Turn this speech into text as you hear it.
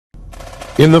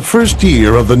In the first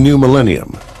year of the new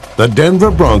millennium, the Denver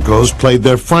Broncos played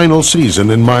their final season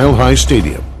in Mile High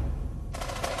Stadium.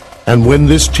 And when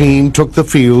this team took the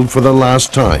field for the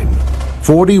last time,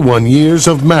 41 years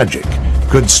of magic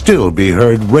could still be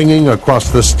heard ringing across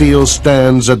the steel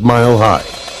stands at Mile High.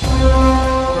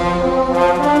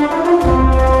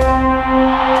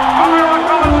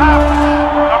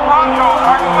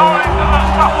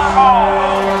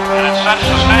 And it sets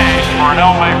the stage for an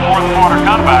LA fourth quarter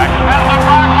comeback. And the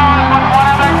Broncos, with one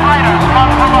of their greatest,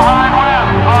 come from behind win.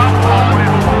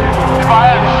 Unbelievable. If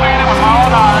I hadn't seen it with my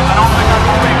own eyes, I don't think I'd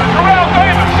believe it. Terrell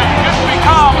Davis has just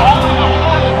become only the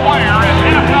fourth player in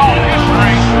NFL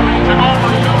history to go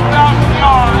over 2,000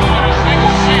 yards in a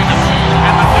single season.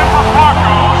 And the Denver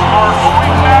Broncos are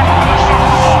going back to the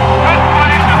Super Bowl. This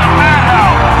place is a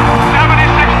madhouse.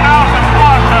 76,000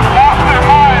 plus have lost their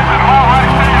minds at Mile High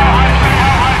Stadium.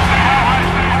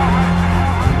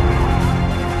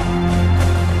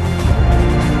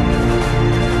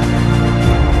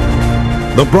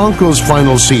 The Broncos'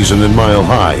 final season in Mile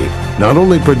High not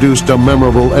only produced a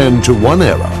memorable end to one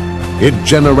era, it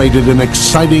generated an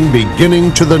exciting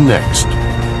beginning to the next.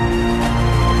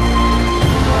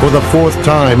 For the fourth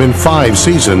time in 5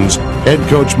 seasons, head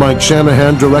coach Mike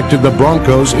Shanahan directed the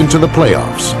Broncos into the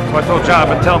playoffs. I told John,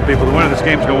 I've been telling people the winner of this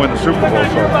game is going to win the Super Bowl.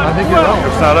 So I think you're wrong. If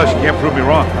it's not us, you can't prove me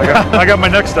wrong. I got my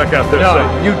neck stuck out there. No, so.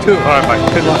 you too. All right, Mike.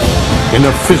 Good luck. In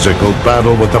a physical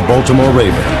battle with the Baltimore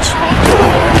Ravens,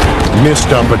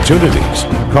 missed opportunities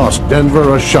cost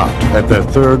Denver a shot at their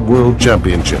 3rd World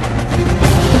Championship.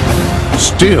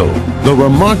 Still, the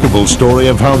remarkable story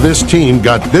of how this team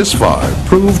got this far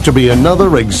proved to be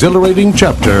another exhilarating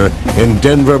chapter in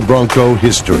Denver Bronco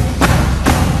history.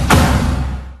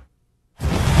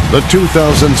 The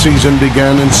 2000 season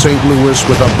began in St. Louis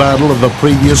with a battle of the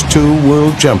previous 2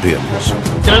 world champions.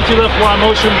 Empty left wide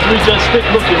motion, 3 jet stick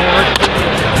looking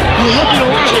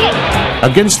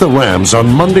Against the Rams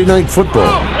on Monday Night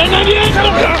Football,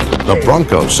 the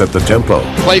Broncos set the tempo.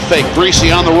 Play fake, Greasy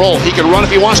on the roll. He can run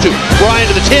if he wants to. Brian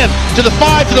to the 10, to the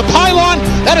 5, to the pylon.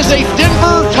 That is a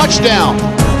Denver touchdown.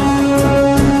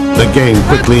 The game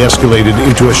quickly escalated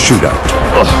into a shootout.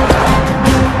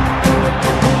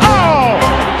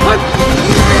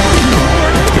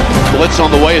 Blitz on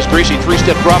the way as Greasy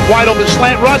 3-step drop, wide open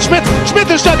slant. Rod Smith.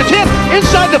 Smith inside the 10,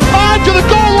 inside the 5, to the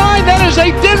goal line. That is a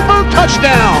Denver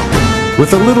touchdown.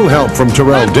 With a little help from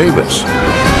Terrell Davis,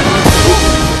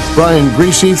 Brian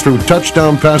Greasy threw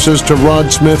touchdown passes to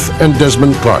Rod Smith and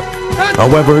Desmond Clark.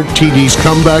 However, TD's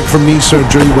comeback from knee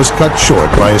surgery was cut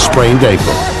short by a sprained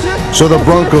ankle. So the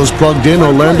Broncos plugged in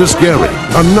Orlandis Gary,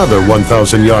 another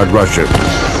 1,000-yard rusher.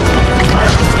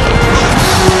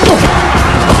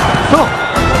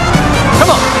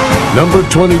 Number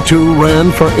 22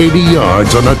 ran for 80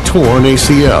 yards on a torn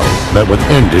ACL that would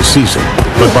end his season.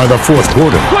 But by the 4th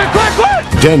quarter,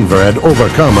 Denver had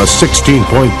overcome a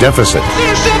 16-point deficit.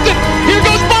 Intercepted. Here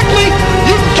goes Buckley.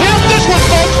 You can count this one,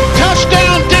 folks.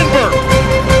 Touchdown, Denver.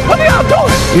 What are y'all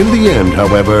doing? In the end,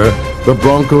 however, the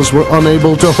Broncos were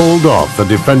unable to hold off the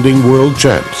defending world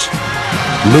champs,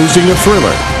 losing a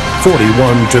thriller,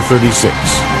 41-36.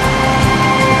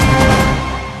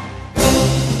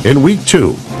 In Week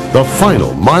 2, the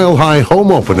final Mile High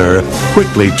home opener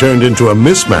quickly turned into a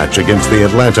mismatch against the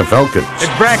Atlanta Falcons.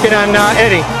 It's bracket on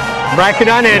Eddie. Bracket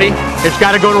on Eddie. It's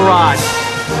got to go to Rod.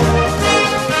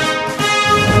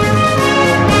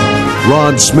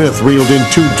 Rod Smith reeled in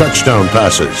 2 touchdown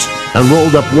passes and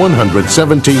rolled up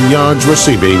 117 yards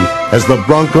receiving as the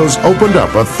Broncos opened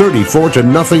up a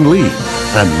 34-0 lead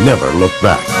and never looked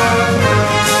back.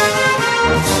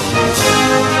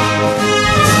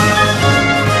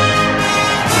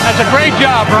 That's a great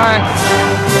job, Brian.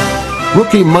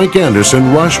 Rookie Mike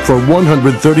Anderson rushed for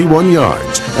 131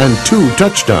 yards and 2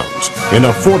 touchdowns in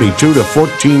a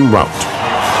 42-14 rout.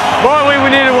 Boy, we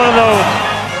needed one of those.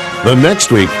 The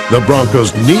next week, the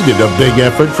Broncos needed a big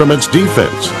effort from its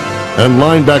defense, and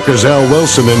linebackers Al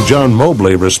Wilson and John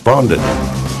Mobley responded.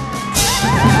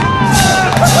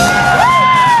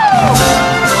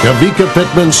 Kavika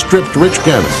Pittman stripped Rich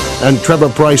Gannon, and Trevor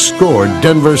Price scored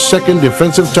Denver's 2nd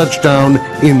defensive touchdown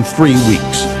in 3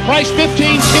 weeks. Price 15,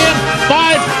 10,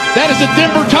 5. That is a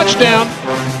Denver touchdown.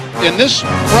 And this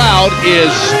crowd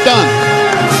is stunned.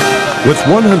 With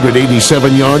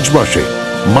 187 yards rushing,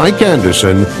 Mike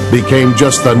Anderson became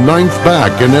just the 9th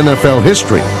back in NFL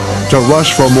history to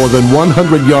rush for more than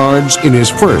 100 yards in his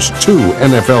first 2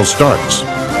 NFL starts.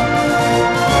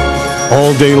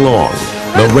 All day long,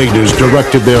 the Raiders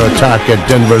directed their attack at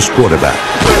Denver's quarterback.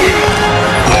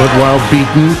 But while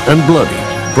beaten and bloody,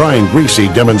 Brian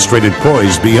Griese demonstrated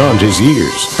poise beyond his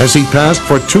years as he passed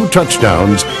for 2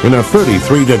 touchdowns in a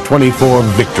 33-24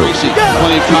 victory. Griese,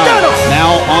 plenty of time.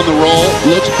 Now on the roll,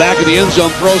 looks back at the end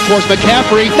zone, throws towards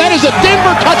McCaffrey. That is a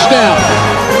Denver touchdown.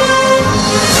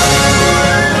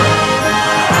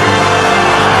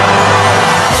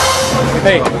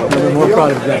 Hey, I'm more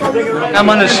proud of that. I'm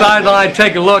on the sideline,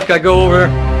 take a look. I go over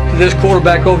to this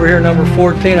quarterback over here, number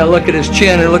 14. I look at his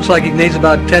chin, and it looks like he needs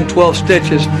about 10, 12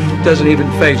 stitches. Doesn't even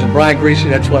phase him. Brian Griese,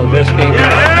 that's one of the best games.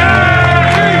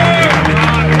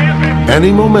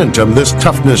 Any momentum this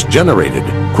toughness generated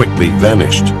quickly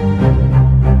vanished.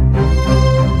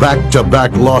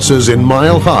 Back-to-back losses in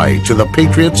Mile High to the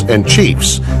Patriots and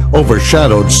Chiefs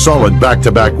overshadowed solid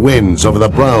back-to-back wins over the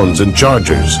Browns and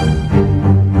Chargers.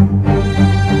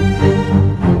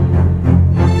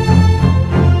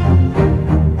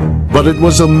 But it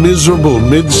was a miserable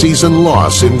mid-season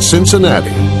loss in Cincinnati,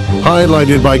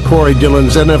 highlighted by Corey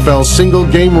Dillon's NFL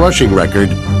single-game rushing record,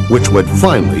 which would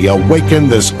finally awaken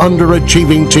this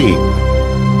underachieving team.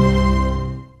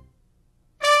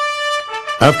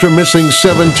 After missing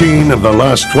 17 of the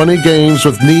last 20 games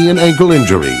with knee and ankle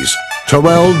injuries,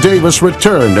 Terrell Davis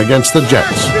returned against the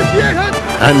Jets.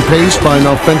 And paced by an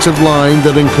offensive line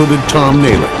that included Tom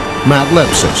Naylor, Matt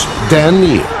Lepsis, Dan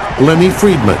Neal, Lenny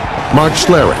Friedman, Mark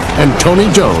Schlereth, and Tony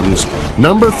Jones,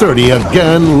 number 30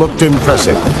 again looked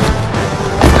impressive.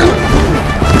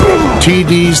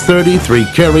 TD's 33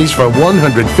 carries for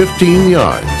 115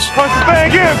 yards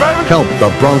helped the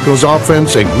Broncos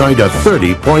offense ignite a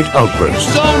 30-point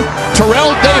outburst. Zone,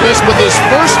 Terrell Davis with his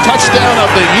first touchdown of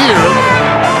the year.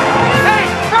 Hey,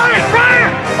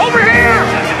 Brian, over here!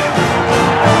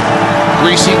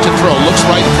 Griese to throw, looks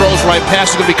right, throws right, pass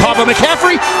is going to be caught by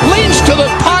McCaffrey, leans to the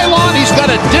pylon, he's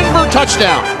got a Denver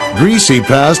touchdown. Griese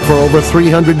passed for over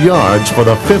 300 yards for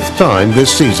the 5th time this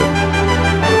season.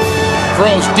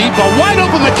 Throws deep, a wide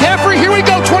open McCaffrey, here we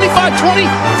go, 25-20,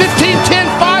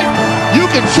 15-10-5, you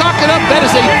can chalk it up, that is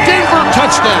a Denver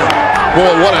touchdown. Boy,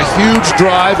 what a huge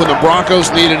drive when the Broncos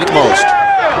needed it most.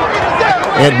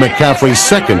 Ed McCaffrey's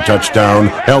second touchdown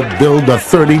helped build a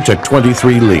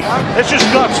 30-23 lead. It's just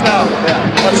guts now.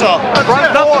 That's all.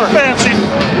 Nothing fancy.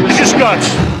 It's just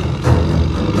guts.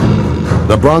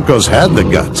 The Broncos had the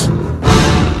guts.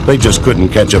 They just couldn't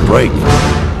catch a break.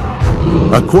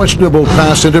 A questionable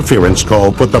pass interference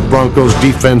call put the Broncos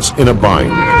defense in a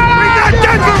bind. We got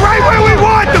Denver right where we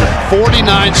want them!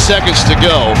 49 seconds to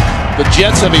go. The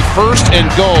Jets have a 1st and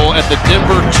goal at the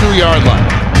Denver 2-yard line.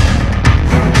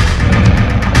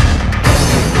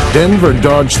 Denver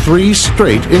dodged 3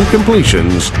 straight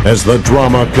incompletions as the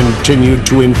drama continued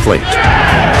to inflate.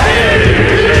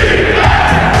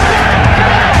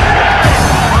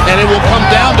 And it will come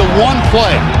down to one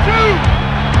play.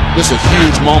 This is a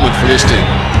huge moment for this team.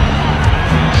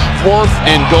 4th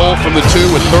and goal from the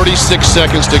 2 with 36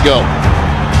 seconds to go.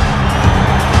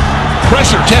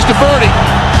 Pressure, Testaverde.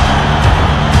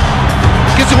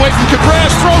 Gets away from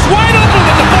Cabras, throws wide open,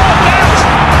 and the ball bounced.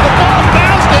 The ball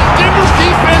bounced, and Denver's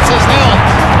defense is held.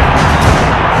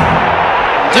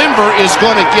 Denver is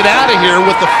going to get out of here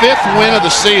with the 5th win of the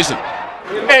season.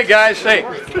 Hey guys, hey,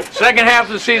 second half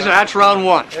of the season, that's round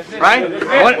 1, right?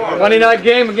 Monday night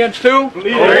game against who? Something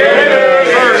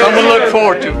to look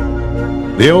forward to.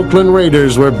 The Oakland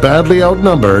Raiders were badly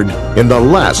outnumbered in the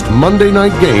last Monday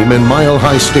night game in Mile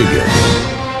High Stadium.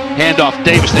 Handoff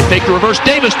Davis, they fake the reverse.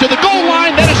 Davis to the goal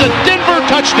line, that is a Denver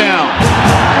touchdown.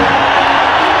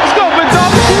 Let's go, Big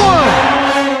Dog,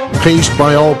 1. Paced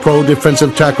by All-Pro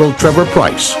defensive tackle Trevor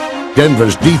Price,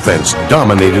 Denver's defense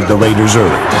dominated the Raiders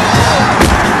early.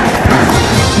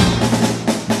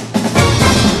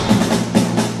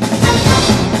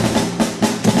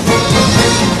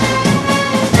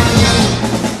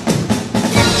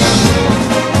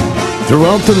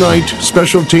 Throughout the night,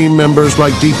 special team members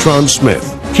like Detron Smith,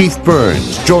 Keith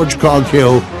Burns, George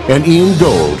Coghill, and Ian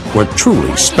Gold were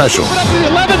truly special. The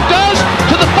 11 does,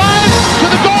 to the 5, to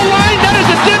the goal line, that is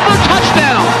a Denver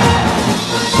touchdown.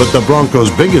 But the Broncos'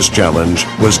 biggest challenge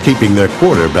was keeping their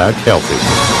quarterback healthy.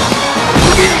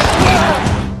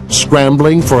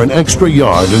 Scrambling for an extra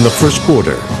yard in the first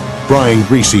quarter, Brian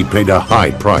Griese paid a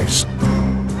high price.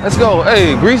 Let's go.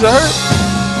 Hey, Griese hurt?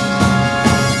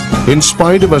 In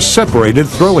spite of a separated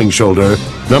throwing shoulder,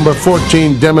 number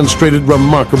 14 demonstrated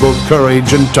remarkable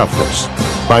courage and toughness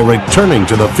by returning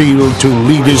to the field to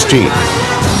lead his team.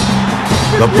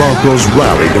 The Broncos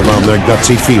rallied around their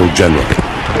gutsy field general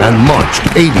and marched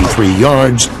 83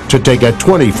 yards to take a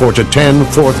 24-10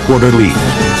 fourth quarter lead.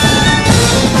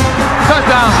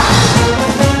 Touchdown.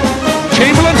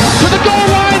 Chamberlain to the goal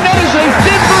line. That is a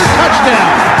Denver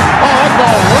touchdown. Oh, that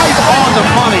ball right on the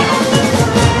money.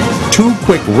 2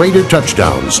 quick Raider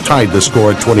touchdowns tied the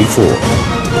score at 24.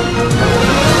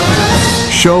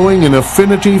 Showing an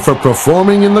affinity for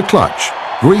performing in the clutch,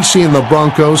 Greasy and the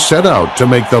Broncos set out to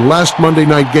make the last Monday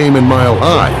night game in Mile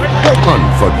High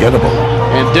unforgettable.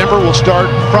 And Denver will start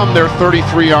from their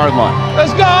 33-yard line.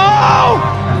 Let's go!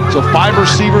 So 5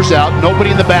 receivers out,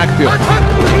 nobody in the backfield.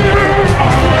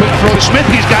 Quick throw to Smith,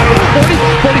 he's got it over 40,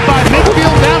 45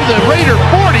 midfield, down to the Raider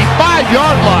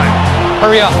 45-yard line.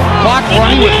 Hurry up. Clock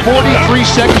running with 43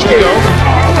 seconds to go.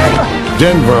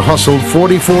 Denver hustled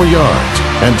 44 yards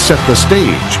and set the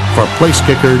stage for place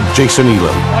kicker Jason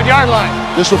Elam. 1 yard line.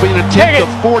 This will be an attempt of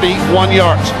 41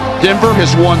 yards. Denver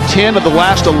has won 10 of the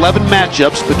last 11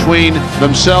 matchups between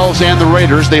themselves and the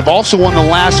Raiders. They've also won the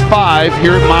last 5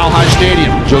 here at Mile High Stadium.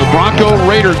 So the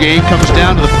Bronco-Raider game comes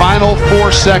down to the final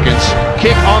 4 seconds.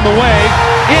 Kick on the way.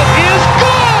 It is good!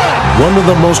 One of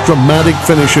the most dramatic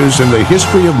finishes in the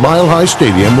history of Mile High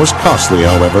Stadium was costly,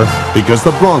 however, because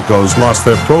the Broncos lost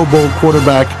their Pro Bowl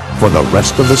quarterback for the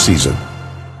rest of the season.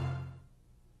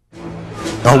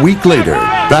 A week later,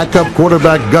 backup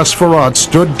quarterback Gus Frerotte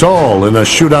stood tall in a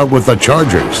shootout with the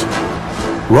Chargers.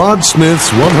 Rod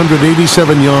Smith's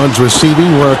 187 yards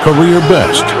receiving were a career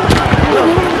best.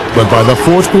 But by the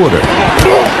fourth quarter,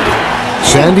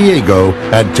 San Diego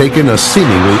had taken a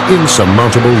seemingly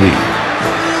insurmountable lead.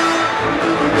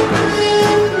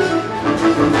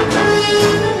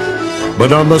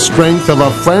 But on the strength of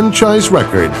a franchise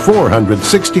record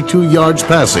 462 yards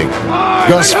passing,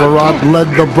 Gus Frerotte led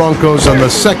the Broncos on the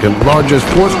second largest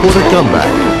fourth quarter comeback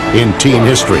in team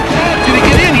history. Did he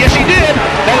get in? Yes, he did.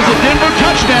 That is a Denver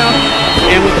touchdown.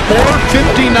 And with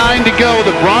 4:59 to go,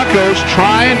 the Broncos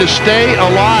trying to stay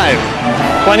alive.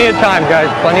 Plenty of time, guys.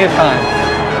 Plenty of time.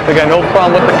 They got no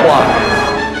problem with the clock.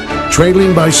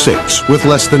 Trailing by 6 with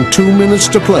less than 2 minutes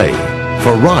to play,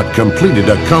 Frerotte completed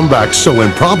a comeback so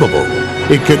improbable,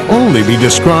 it could only be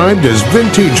described as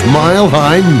vintage Mile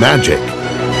High magic.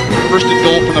 First and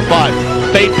goal from the 5.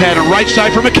 Fade pattern right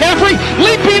side for McCaffrey.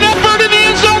 Leaping effort in the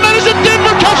end zone. That is a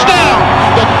Denver touchdown.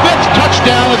 The 5th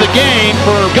touchdown of the game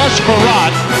for Gus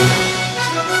Frerotte.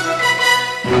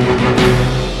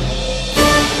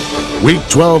 Week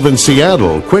 12 in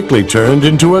Seattle quickly turned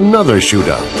into another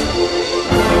shootout.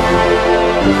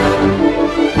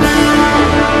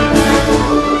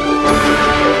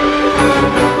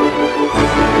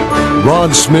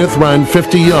 Rod Smith ran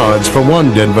 50 yards for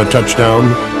one Denver touchdown,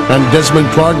 and Desmond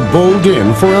Clark bowled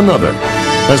in for another,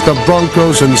 as the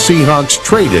Broncos and Seahawks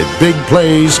traded big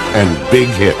plays and big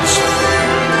hits.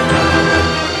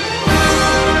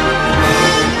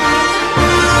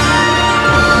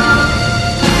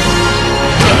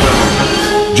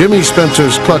 Jimmy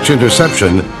Spencer's clutch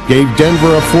interception gave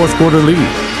Denver a fourth quarter lead,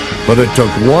 but it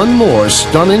took one more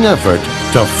stunning effort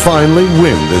to finally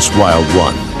win this wild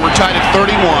one. We're tied at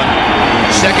 31.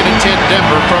 Second and 10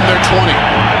 Denver from their 20.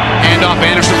 Hand off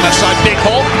Anderson left side, big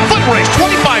hole. Foot race,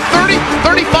 25-30,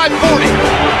 35-40.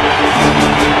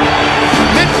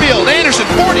 Midfield, Anderson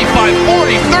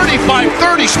 45-40,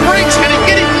 35-30. Springs, can he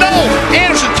get him? No.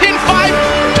 Anderson 10-5,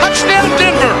 touchdown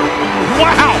Denver.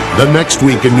 Wow. The next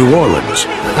week in New Orleans,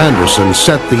 Anderson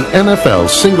set the NFL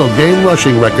single-game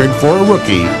rushing record for a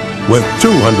rookie with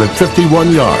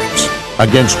 251 yards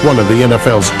against one of the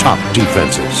NFL's top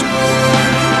defenses.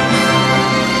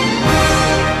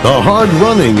 The hard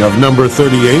running of number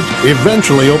 38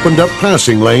 eventually opened up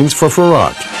passing lanes for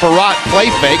Frerotte. Frerotte play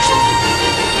fakes,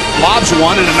 lobs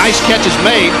one, and a nice catch is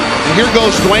made. And here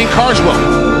goes Dwayne Carswell.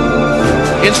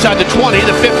 Inside the 20,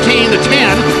 the 15, the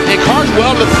 10, and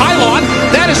Carswell to the pylon.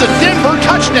 That is a Denver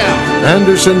touchdown.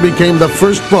 Anderson became the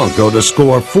first Bronco to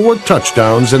score 4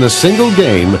 touchdowns in a single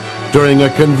game during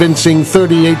a convincing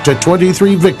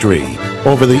 38-23 victory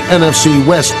over the NFC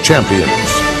West champions.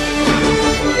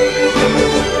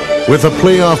 With a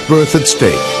playoff berth at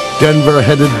stake, Denver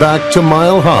headed back to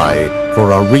Mile High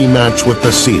for a rematch with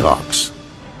the Seahawks.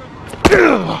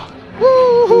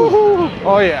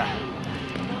 Oh, yeah.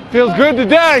 Feels good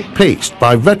today. Paced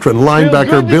by veteran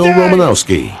linebacker Bill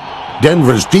Romanowski,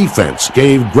 Denver's defense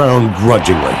gave ground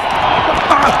grudgingly.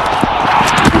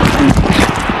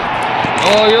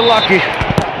 Oh, you're lucky.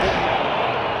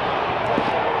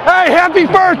 Hey, happy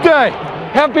birthday!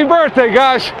 Happy birthday,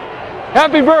 guys.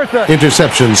 Happy birthday.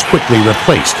 Interceptions quickly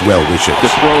replaced well wishes.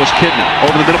 The throw is Kidman.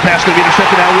 Over the middle pass going to be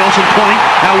intercepted. Now Wilson 20.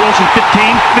 Now Wilson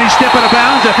 15. Did he step out of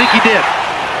bounds? I think he did.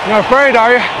 You're not afraid,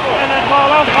 are you? And that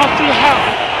ball out off to your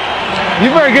house.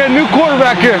 You better get a new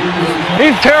quarterback here.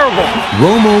 He's terrible.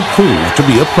 Romo proved to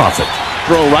be a prophet.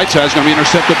 Throw right side is going to be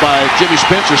intercepted by Jimmy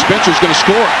Spencer. Spencer's going to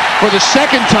score. For the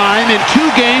second time in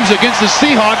 2 games against the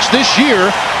Seahawks this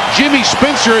year, Jimmy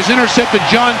Spencer has intercepted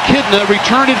John Kidna,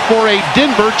 returned it for a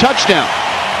Denver touchdown.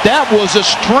 That was a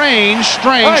strange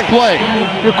play.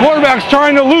 Your quarterback's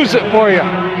trying to lose it for you.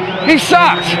 He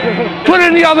sucks. Put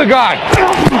in the other guy.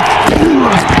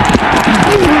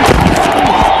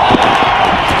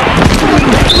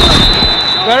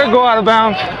 Better go out of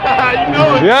bounds.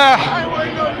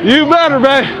 Yeah, you better,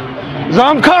 babe. 'Cause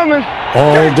I'm coming.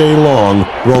 All day long,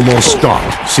 Romo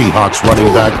stalked Seahawks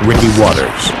running back Ricky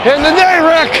Waters. Hitting today,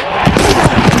 Rick.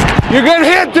 You're getting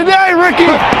hit today, Ricky.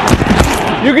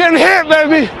 You're getting hit,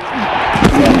 baby.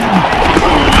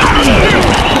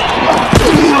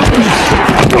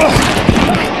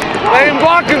 They ain't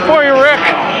blocking for you, Rick.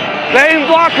 They ain't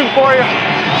blocking for you.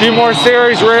 A few more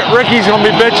series, Ricky's going to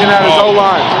be bitching at his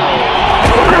O-line.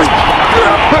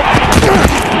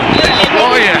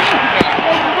 Oh, yeah.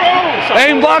 They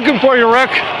ain't blocking for you, Rick.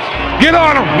 Get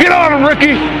on him. Get on him,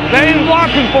 Ricky. They ain't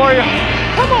blocking for you.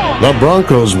 Come on. The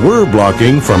Broncos were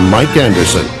blocking from Mike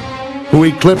Anderson, who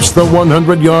eclipsed the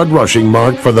 100-yard rushing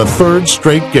mark for the third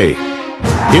straight game.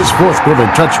 His fourth-quarter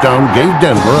touchdown gave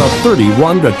Denver a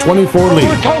 31-24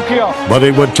 lead, but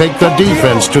it would take the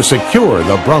defense to secure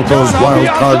the Broncos'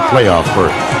 wild-card playoff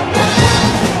berth.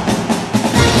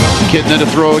 Kitten to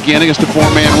throw again against the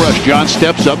four-man rush. John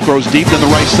steps up, throws deep to the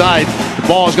right side. The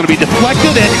ball is going to be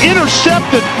deflected and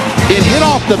intercepted. It hit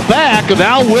off the back of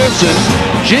Al Wilson.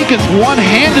 Jenkins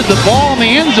one-handed the ball in the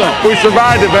end zone. We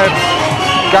survived it, babe.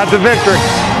 Got the victory.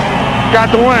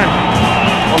 Got the win.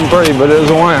 Wasn't pretty, but it was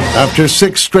a win. After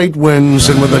 6 straight wins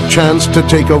and with a chance to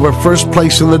take over first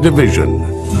place in the division,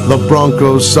 the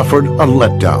Broncos suffered a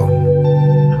letdown.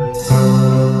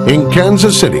 In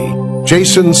Kansas City,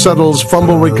 Jason Suttle's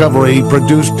fumble recovery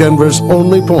produced Denver's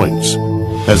only points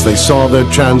as they saw their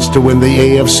chance to win the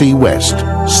AFC West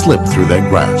slip through their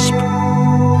grasp.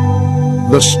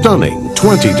 The stunning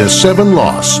 20-7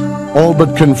 loss all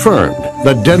but confirmed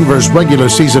that Denver's regular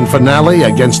season finale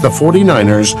against the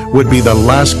 49ers would be the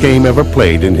last game ever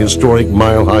played in historic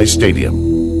Mile High Stadium.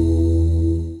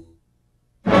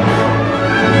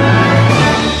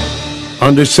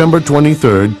 On December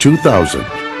 23, 2000,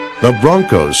 the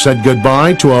Broncos said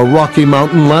goodbye to a Rocky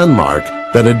Mountain landmark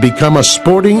that had become a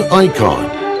sporting icon.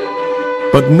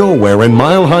 But nowhere in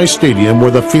Mile High Stadium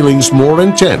were the feelings more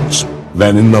intense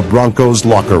than in the Broncos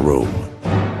locker room.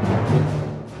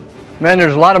 Man,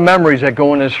 there's a lot of memories that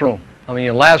go in this room. I mean,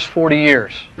 the last 40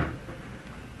 years,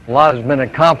 a lot has been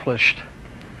accomplished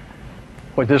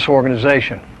with this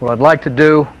organization. What I'd like to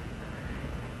do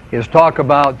is talk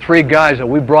about 3 guys that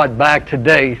we brought back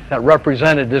today that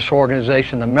represented this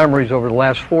organization, the memories over the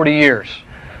last 40 years.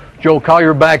 Joe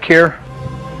Collier back here,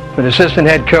 an assistant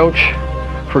head coach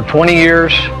for 20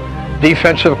 years,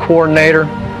 defensive coordinator,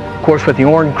 of course with the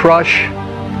Orange Crush,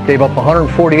 gave up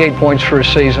 148 points for a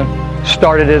season,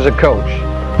 started as a coach.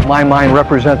 In my mind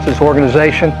represents this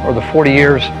organization, or the 40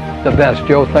 years, the best.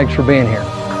 Joe, thanks for being here.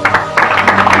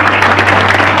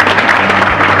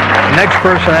 The next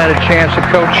person I had a chance to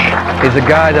coach is a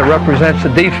guy that represents the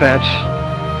defense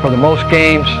for the most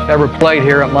games ever played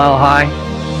here at Mile High,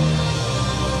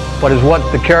 but is what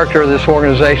the character of this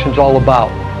organization is all about.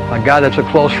 A guy that's a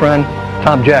close friend,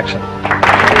 Tom Jackson.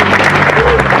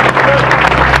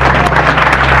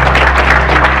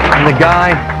 And the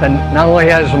guy that not only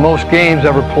has the most games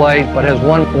ever played, but has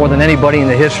won more than anybody in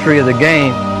the history of the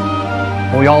game.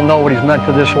 And we all know what he's meant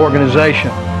to this organization,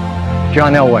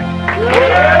 John Elway.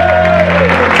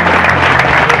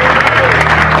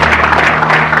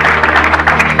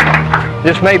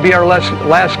 This may be our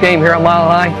last game here at Mile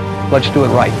High. Let's do it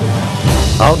right.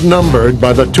 Outnumbered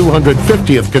by the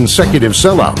 250th consecutive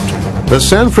sellout, the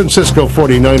San Francisco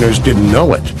 49ers didn't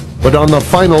know it, but on the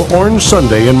final Orange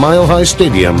Sunday in Mile High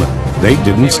Stadium, they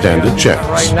didn't stand a chance.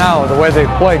 Right now, the way they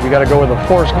played, we got to go with a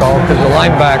force call because the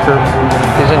linebacker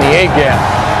is in the A gap.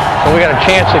 So we got a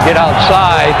chance to get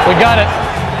outside. We got it.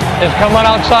 It's coming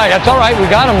outside. That's all right. We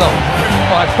got him though.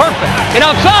 Oh, that's perfect. Get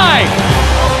outside.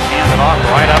 Hand it off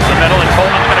right up the middle, and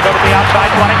Coleman's going to go to the outside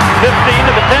 20, 15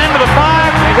 to the 10 to the 5.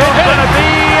 It's going to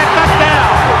be a touchdown.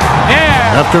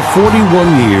 Yeah. After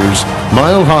 41 years,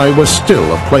 Mile High was still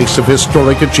a place of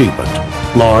historic achievement,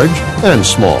 large and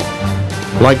small.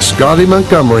 Like Scotty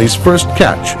Montgomery's first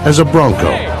catch as a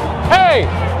Bronco. Hey,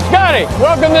 Scotty,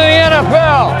 welcome to the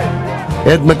NFL.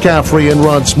 Ed McCaffrey and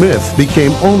Rod Smith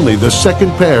became only the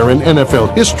second pair in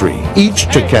NFL history, each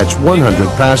to catch 100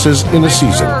 passes in a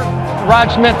season. Rod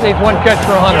Smith needs 1 catch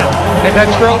for 100. Is that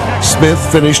true? Smith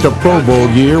finished a Pro Bowl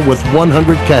year with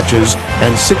 100 catches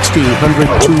and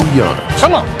 1,602 yards.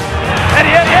 Come on.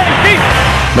 Eddie, deep.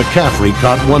 McCaffrey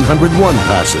caught 101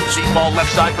 passes. Deep ball left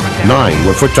side for McCaffrey. 9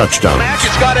 were for touchdowns.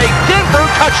 It's got a Denver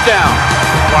touchdown.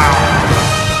 Wow.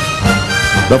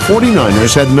 The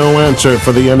 49ers had no answer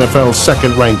for the NFL's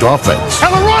second-ranked offense.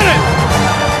 Have a run it!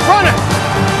 Run it!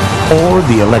 Or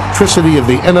the electricity of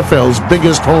the NFL's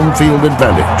biggest home field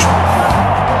advantage.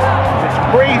 It's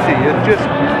crazy. It's just,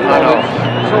 I know.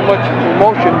 so much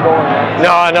emotion going on.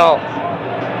 No, I know.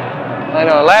 I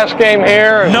know. Last game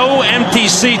here. No empty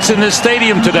seats in this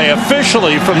stadium today.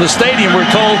 Officially from the stadium,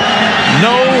 we're told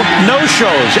no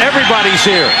shows. Everybody's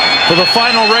here for the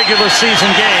final regular season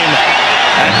game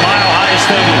at Mile High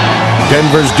Stadium.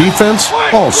 Denver's defense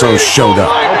also showed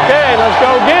up. Okay, let's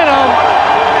go get them.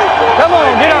 Come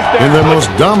on, get up there. In their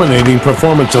most dominating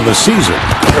performance of the season,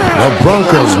 the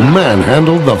Broncos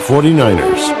manhandled the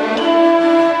 49ers.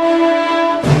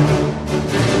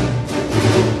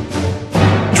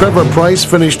 Trevor Price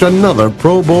finished another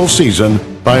Pro Bowl season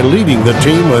by leading the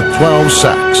team with 12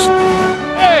 sacks.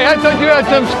 Hey, I thought you had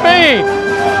some speed.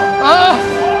 Huh?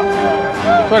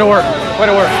 Way to work. Way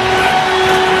to work.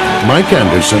 Mike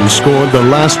Anderson scored the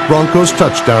last Broncos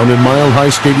touchdown in Mile High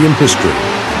Stadium history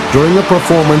during a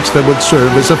performance that would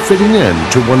serve as a fitting end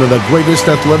to one of the greatest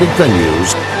athletic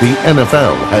venues the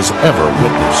NFL has ever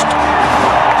witnessed.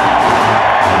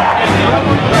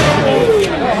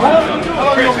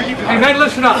 Hey, man,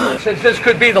 listen up. Since this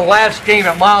could be the last game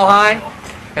at Mile High,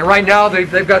 and right now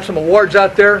they've got some awards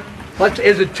out there,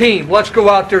 as a team, let's go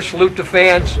out there, salute the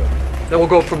fans, then we'll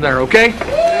go from there, okay?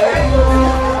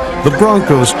 The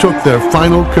Broncos took their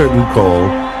final curtain call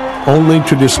only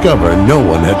to discover no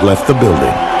one had left the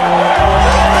building.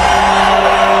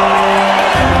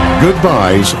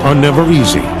 Goodbyes are never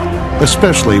easy,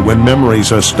 especially when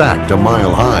memories are stacked a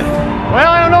mile high. Well,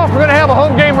 I don't know if we're going to have a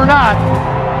home game or not.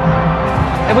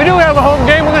 If we do have a home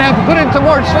game, we're going to have to put in some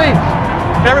more seats.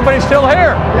 Everybody's still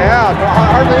here. Yeah,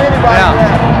 hardly anybody.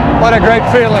 Yeah. What a great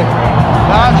feeling.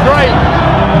 That's great.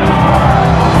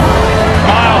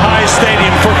 Mile High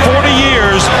Stadium. For 40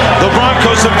 years, the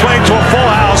Broncos have played to a full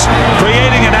house,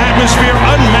 creating an atmosphere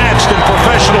unmatched in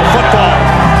professional football.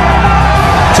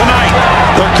 Tonight,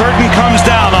 the curtain comes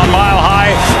down on Mile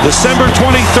High, December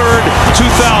 23rd,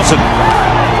 2000.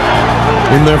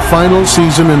 In their final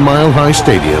season in Mile High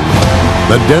Stadium,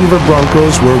 the Denver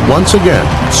Broncos were once again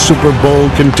Super Bowl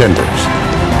contenders.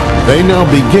 They now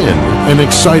begin an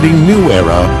exciting new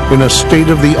era in a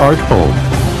state-of-the-art home,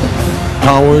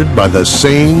 powered by the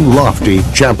same lofty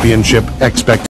championship expectations.